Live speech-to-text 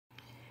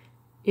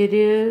It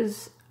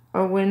is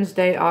a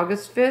Wednesday,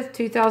 August 5th,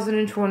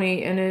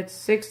 2020, and it's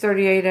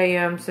 6:38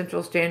 a.m.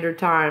 Central Standard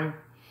Time.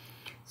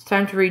 It's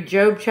time to read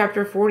Job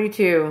chapter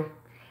 42.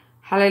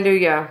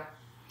 Hallelujah.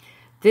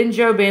 Then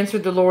Job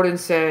answered the Lord and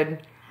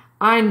said,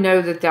 I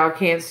know that thou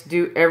canst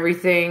do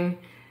everything,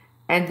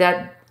 and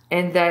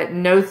that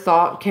no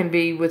thought can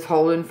be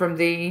withholden from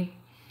thee.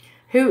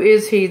 Who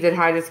is he that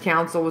hideth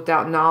counsel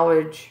without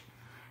knowledge?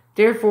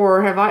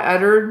 Therefore have I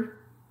uttered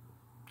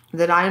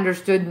that I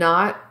understood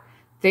not,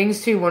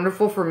 things too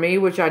wonderful for me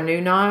which I knew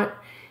not.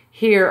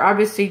 Hear, I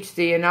beseech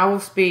thee, and I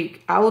will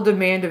speak. I will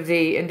demand of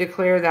thee, and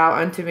declare thou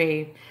unto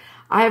me.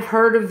 I have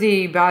heard of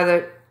thee by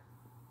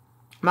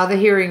the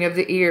hearing of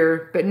the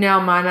ear, but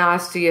now mine eye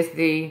seeth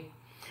thee.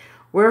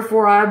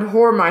 Wherefore I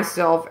abhor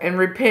myself, and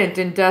repent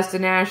in dust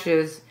and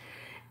ashes.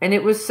 And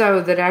it was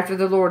so that after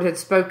the Lord had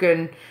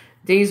spoken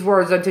these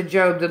words unto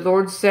Job, the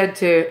Lord said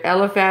to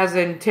Eliphaz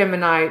the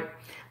Temanite,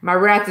 My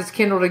wrath is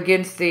kindled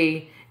against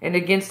thee, and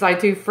against thy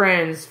two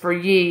friends, for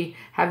ye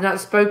have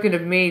not spoken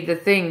of me the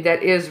thing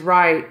that is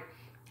right,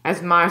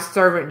 as my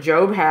servant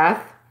Job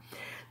hath.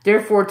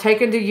 Therefore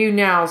take unto you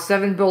now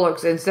 7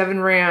 bullocks and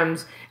 7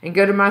 rams, and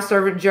go to my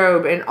servant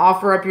Job, and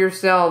offer up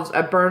yourselves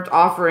a burnt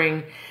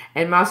offering,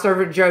 and my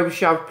servant Job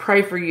shall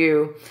pray for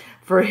you.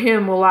 For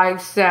him will I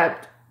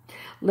accept,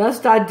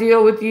 lest I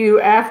deal with you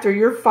after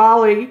your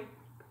folly,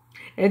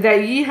 and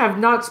that ye have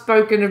not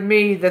spoken of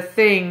me the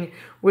thing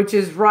which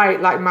is right,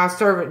 like my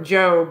servant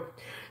Job.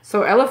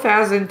 So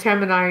Eliphaz the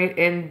Temanite,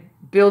 and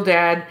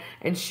Bildad,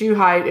 and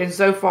Shuhite, and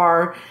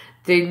Zophar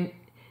the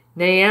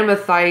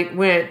Naamathite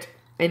went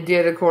and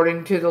did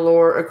according to the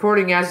Lord,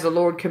 according as the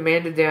Lord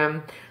commanded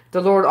them.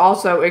 The Lord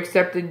also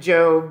accepted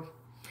Job.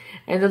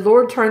 And the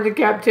Lord turned the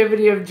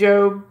captivity of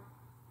Job.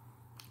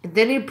 And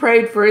then he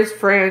prayed for his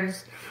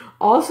friends.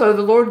 Also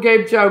the Lord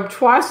gave Job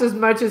twice as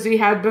much as he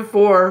had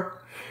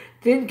before.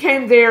 Then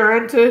came there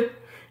unto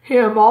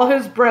him all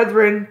his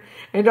brethren,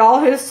 and all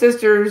his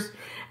sisters,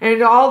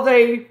 and all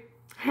they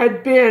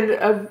had been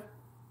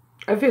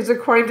of his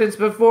acquaintance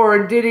before,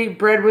 and did eat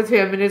bread with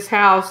him in his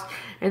house.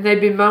 And they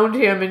bemoaned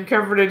him and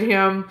comforted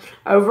him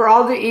over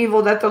all the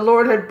evil that the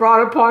Lord had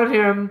brought upon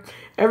him.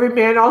 Every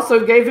man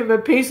also gave him a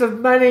piece of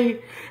money,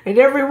 and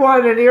every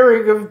one an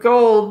earring of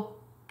gold.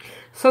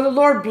 So the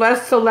Lord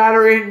blessed the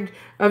latter end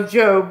of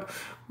Job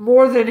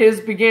more than his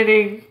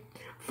beginning.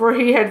 For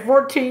he had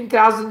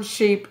 14,000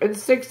 sheep, and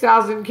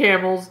 6,000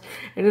 camels,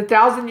 and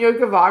 1,000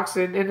 yoke of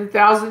oxen, and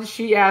 1,000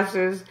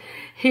 she-asses.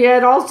 He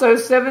had also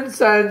 7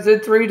 sons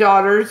and 3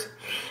 daughters.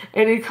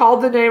 And he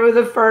called the name of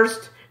the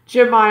first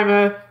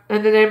Jemimah,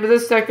 and the name of the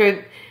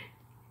second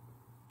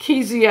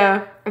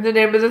Keziah, and the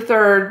name of the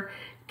third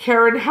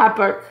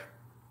Karen-Happuch.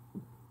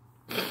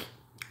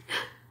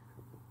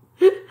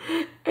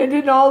 And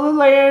in all the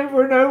land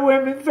were no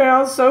women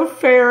found so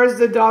fair as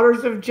the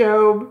daughters of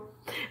Job.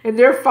 And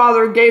their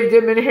father gave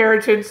them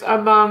inheritance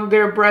among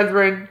their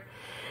brethren.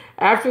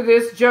 After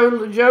this, Job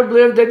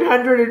lived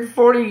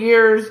 140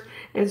 years,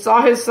 and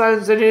saw his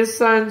sons and his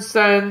sons'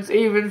 sons,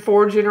 even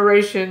 4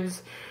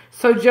 generations.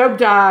 So Job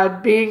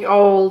died, being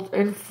old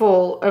and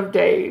full of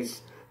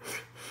days.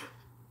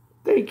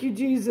 Thank you,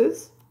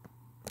 Jesus.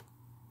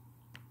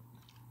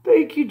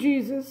 Thank you,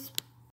 Jesus.